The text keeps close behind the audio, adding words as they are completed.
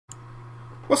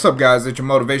What's up guys, it's your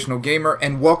Motivational Gamer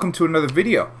and welcome to another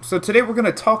video. So today we're going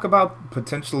to talk about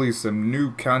potentially some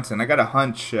new content. I got a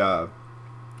hunch, not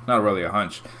really a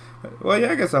hunch, well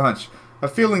yeah I guess a hunch, a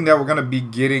feeling that we're going to be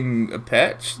getting a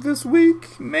patch this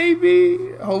week,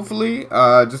 maybe, hopefully,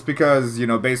 just because, you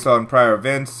know, based on prior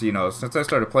events, you know, since I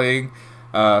started playing,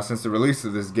 since the release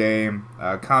of this game,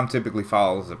 COM typically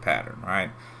follows a pattern,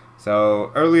 right?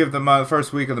 So early of the month,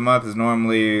 first week of the month is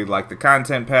normally like the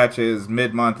content patches.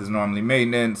 Mid-month is normally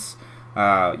maintenance,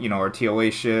 you know, or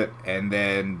TOA shit, and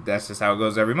then that's just how it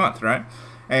goes every month, right?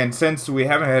 And since we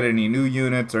haven't had any new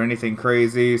units or anything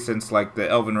crazy since like the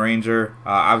Elven Ranger,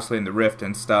 obviously in the Rift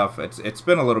and stuff, it's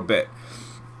been a little bit.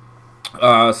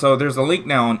 So there's a link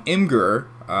now on Imgur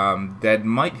that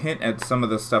might hint at some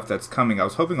of the stuff that's coming. I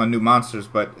was hoping on new monsters,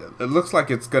 but it looks like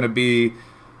it's going to be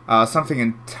something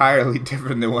entirely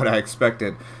different than what I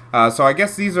expected. So I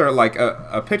guess these are like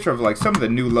a picture of like some of the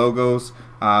new logos.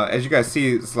 As you guys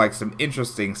see, it's like some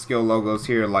interesting skill logos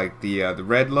here, like the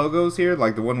red logos here,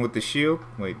 like the one with the shield.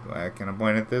 Wait, can I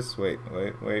point at this? Wait,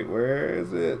 where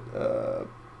is it?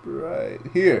 Right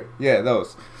here. Yeah,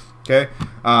 those. Okay.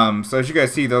 So as you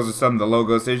guys see, those are some of the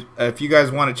logos. If you guys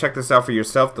want to check this out for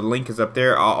yourself, the link is up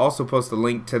there. I'll also post a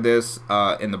link to this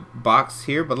in the box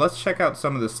here. But let's check out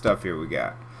some of the stuff here we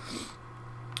got.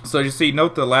 So you see,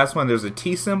 note the last one, there's a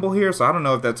T symbol here, so I don't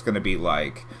know if that's going to be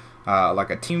like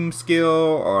a team skill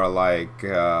or like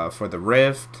for the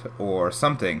Rift or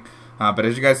something. But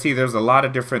as you guys see, there's a lot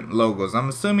of different logos. I'm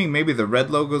assuming maybe the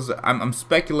red logos, I'm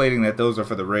speculating that those are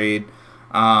for the raid.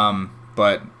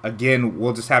 But again,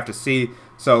 we'll just have to see.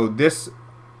 So this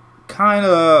kind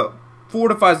of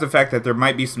fortifies the fact that there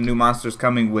might be some new monsters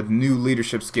coming with new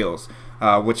leadership skills,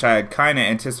 which I had kind of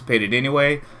anticipated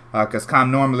anyway. Because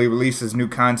COM normally releases new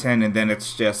content and then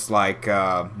it's just like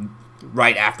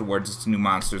right afterwards it's new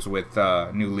monsters with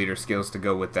new leader skills to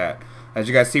go with that. As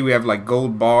you guys see, we have like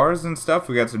gold bars and stuff.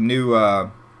 We got some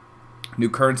new new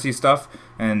currency stuff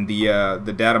and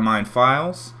the data mine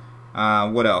files.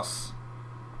 What else?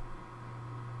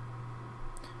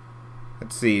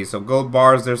 Let's see. So gold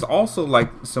bars. There's also like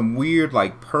some weird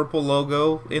like purple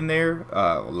logo in there.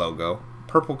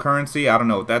 Purple currency, I don't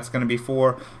know what that's going to be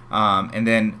for. And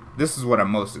then this is what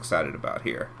I'm most excited about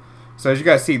here. So as you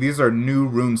guys see, these are new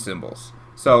rune symbols.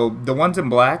 So the ones in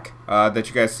black that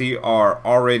you guys see are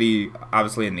already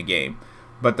obviously in the game,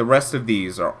 but the rest of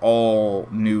these are all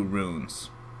new runes,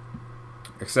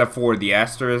 except for the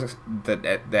asterisk.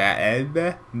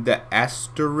 The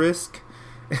asterisk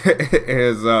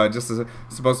is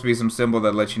supposed to be some symbol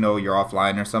that lets you know you're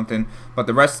offline or something, but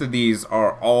the rest of these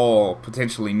are all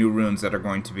potentially new runes that are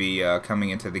going to be coming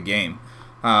into the game.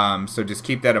 So just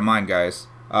keep that in mind, guys.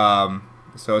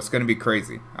 So it's going to be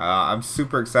crazy. I'm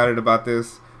super excited about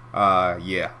this.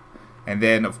 Yeah. And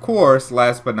then, of course,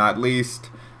 last but not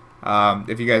least,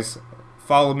 if you guys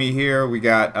follow me here, we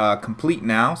got complete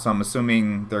now, so I'm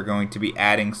assuming they're going to be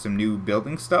adding some new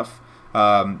building stuff.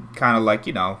 Kind of like,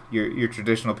 you know, your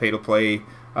traditional pay-to-play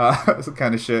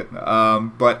kind of shit.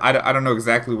 But I don't know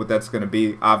exactly what that's going to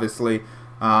be, obviously.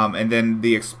 And then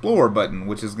the Explore button,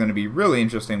 which is going to be really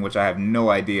interesting, which I have no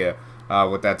idea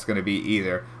what that's going to be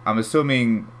either. I'm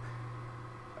assuming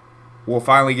we'll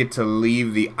finally get to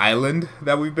leave the island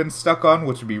that we've been stuck on,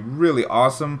 which would be really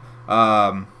awesome.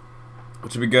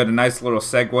 Which would be good, a nice little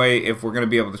segue if we're going to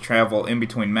be able to travel in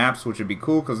between maps, which would be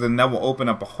cool, because then that will open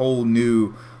up a whole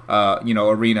new you know,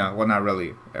 arena. Well, not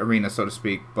really arena, so to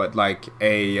speak, but like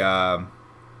a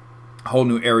whole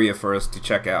new area for us to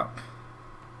check out.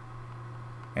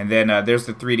 And then there's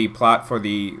the 3D plot for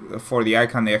the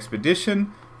Icon the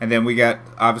Expedition. And then we got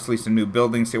obviously some new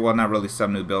buildings here. Well, not really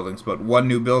some new buildings, but one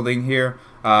new building here.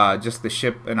 Just the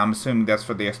ship, and I'm assuming that's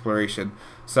for the exploration.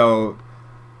 So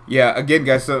yeah, again,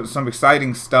 guys, so some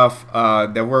exciting stuff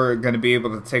that we're going to be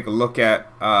able to take a look at.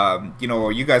 You know,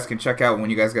 or you guys can check out when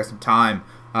you guys got some time.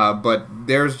 But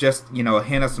there's just, you know, a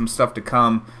hint of some stuff to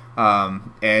come,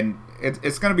 and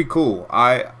it's gonna be cool.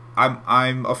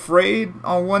 I'm afraid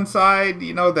on one side,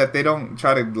 you know, that they don't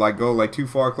try to like go like too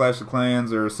far Clash of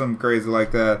Clans or something crazy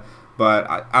like that. But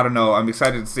I don't know. I'm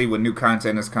excited to see what new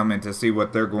content is coming, to see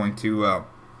what they're going to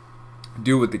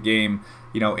do with the game,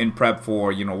 you know, in prep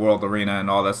for, you know, World Arena and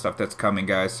all that stuff that's coming,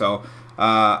 guys. So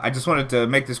I just wanted to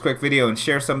make this quick video and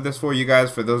share some of this for you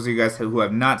guys, for those of you guys who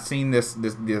have not seen this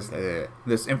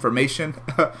information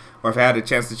or have had a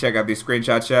chance to check out these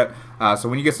screenshots yet. So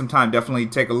when you get some time, definitely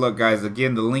take a look, guys.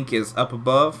 Again, the link is up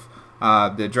above,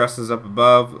 the address is up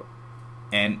above,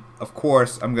 and of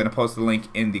course I'm going to post the link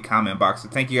in the comment box. So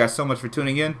thank you guys so much for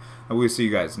tuning in, and we'll see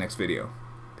you guys next video.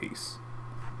 Peace.